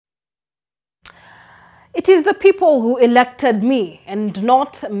It is the people who elected me and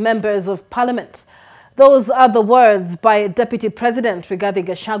not members of parliament. Those are the words by Deputy President Rigathi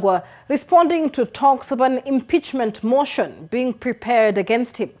Gachagua responding to talks of an impeachment motion being prepared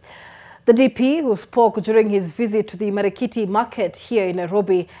against him. The DP, who spoke during his visit to the Marikiti market here in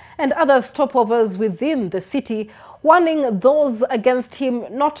Nairobi and other stopovers within the city, warning those against him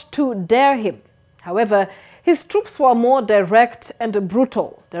not to dare him. However, his troops were more direct and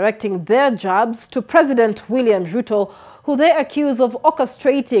brutal, directing their jabs to President William Ruto, who they accuse of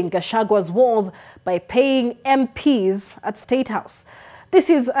orchestrating Gachagua's woes by paying MPs at State House. This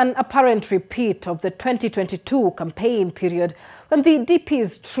is an apparent repeat of the 2022 campaign period when the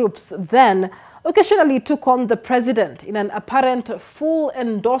DP's troops then occasionally took on the president in an apparent full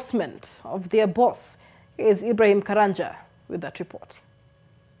endorsement of their boss. Here's Ibrahim Karanja with that report.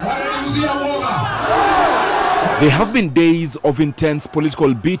 There have been days of intense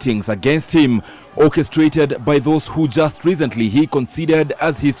political beatings against him, orchestrated by those who just recently he considered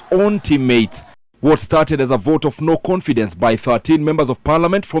as his own teammates. What started as a vote of no confidence by 13 members of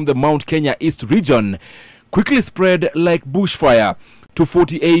parliament from the Mount Kenya East region quickly spread like bushfire to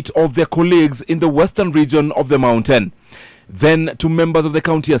 48 of their colleagues in the western region of the mountain. Then to members of the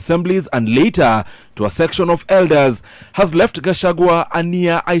county assemblies and later to a section of elders has left Gachagua a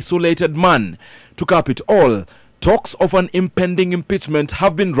near isolated man. To cap it all, talks of an impending impeachment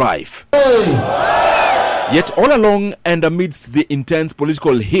have been rife. Yet all along and amidst the intense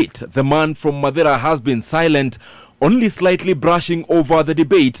political heat, the man from Madeira has been silent, only slightly brushing over the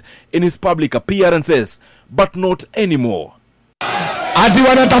debate in his public appearances, but not anymore. Ati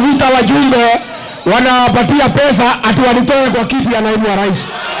wanatafuta wajumbe wanapatia pesa ati walitoe kwa kiti ya naibu wa rais.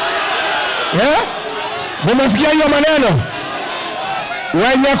 Mmesikia hiyo maneno?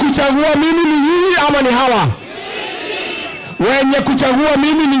 Wenye kuchagua mimi ni nyinyi ama ni hawa? Wenye kuchagua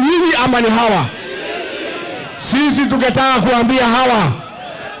mimi ni nyinyi ama ni hawa? Sisi tukitaka kuambia hawa,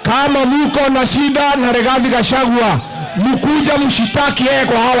 kama mko na shida na Rigathi Gachagua, mkuja mshitaki yeye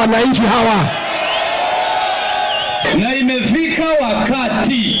kwa hawa na nchi hawa. Na imefika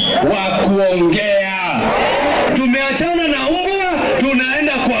wakati wa kuongea. Tumeachana na umbwa,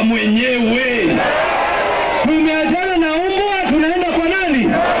 tunaenda kwa mwenyewe. Tumeachana na umbwa, tunaenda kwa nani?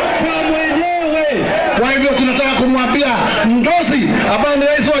 Kwa mwenyewe. Kwa hivyo tunataka kumwambia Ndosi, ambaye ni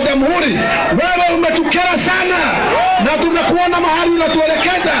rais wa jamhuri, wewe umetukera sana na tumekuona mahali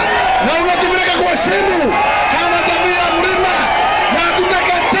unatuelekeza na unatupeleka kwa simu kama jamii ya mlima, na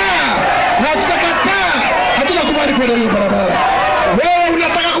tutakataa, hatutakubali kwenda hiyo barabara. Wewe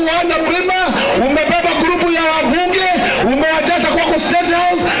unataka kuona mlima, umebeba grupu ya wabunge, umewajaza kwako State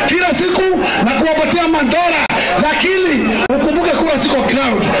House kila siku na kuwapatia mandora, lakini ukumbuke kura ziko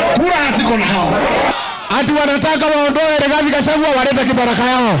crowd, kura haziko na hao. Ati wanataka waondoe Rigathi Gachagua walete kibaraka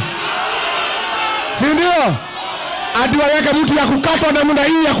yao, si ndio? Ati waweke mtu ya kukatwa namna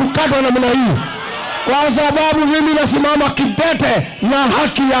hii, ya kukatwa namna hii, kwa sababu mimi nasimama kidete na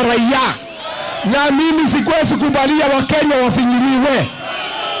haki ya raia, na mimi sikwezi kubalia Wakenya wafinyiliwe.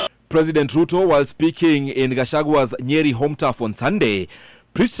 President Ruto, while speaking in Gachagua's Nyeri home turf on Sunday,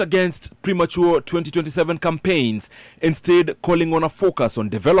 preached against premature 2027 campaigns, instead calling on a focus on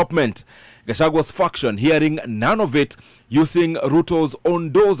development. Gachagua's faction hearing none of it, using Ruto's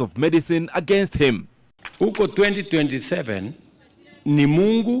own dose of medicine against him. Huko 2027 ni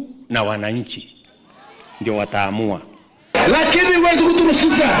Mungu na wananchi ndio wataamua. Lakini huwezi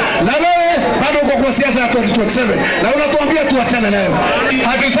kuturusisha na wewe bado uko kwa siasa ya 2027 na unatuambia tuachane nayo.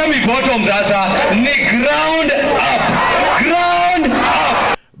 Hatusemi bottom sasa, ni ground up. Ground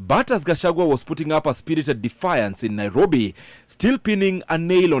up. But as Gachagua was putting up a spirited defiance in Nairobi, still pinning a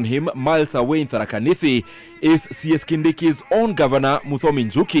nail on him miles away in Tharaka Nithi is CS Kindiki's own governor, Muthomi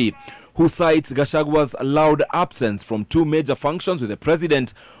Njuki, who cites Gachagua's loud absence from two major functions with the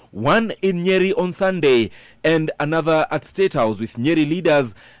president, one in Nyeri on Sunday and another at State House with Nyeri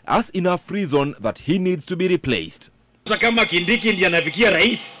leaders, as enough reason that he needs to be replaced. Kama Kindiki ndiye anafikia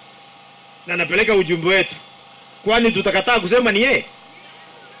rais na anapeleka ujumbe wetu, kwani tutakataa kusema ni yeye?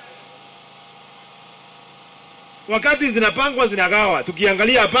 Wakati zinapangwa zinagawa,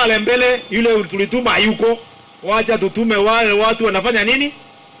 tukiangalia pale mbele yule tulituma hayuko, wacha tutume wale watu wanafanya nini?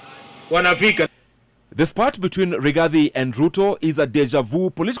 Wanafika. The spat between Rigathi and Ruto is a deja vu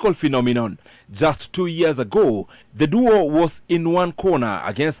political phenomenon. Just 2 years ago, the duo was in one corner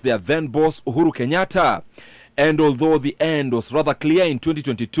against their then boss Uhuru Kenyatta. And although the end was rather clear in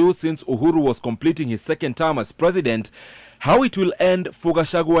 2022 since Uhuru was completing his second term as president, how it will end for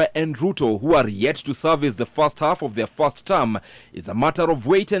Gachagua and Ruto, who are yet to service the first half of their first term, is a matter of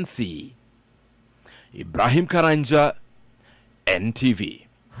wait and see. Ibrahim Karanja, NTV.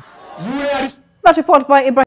 That report by Ibrahim.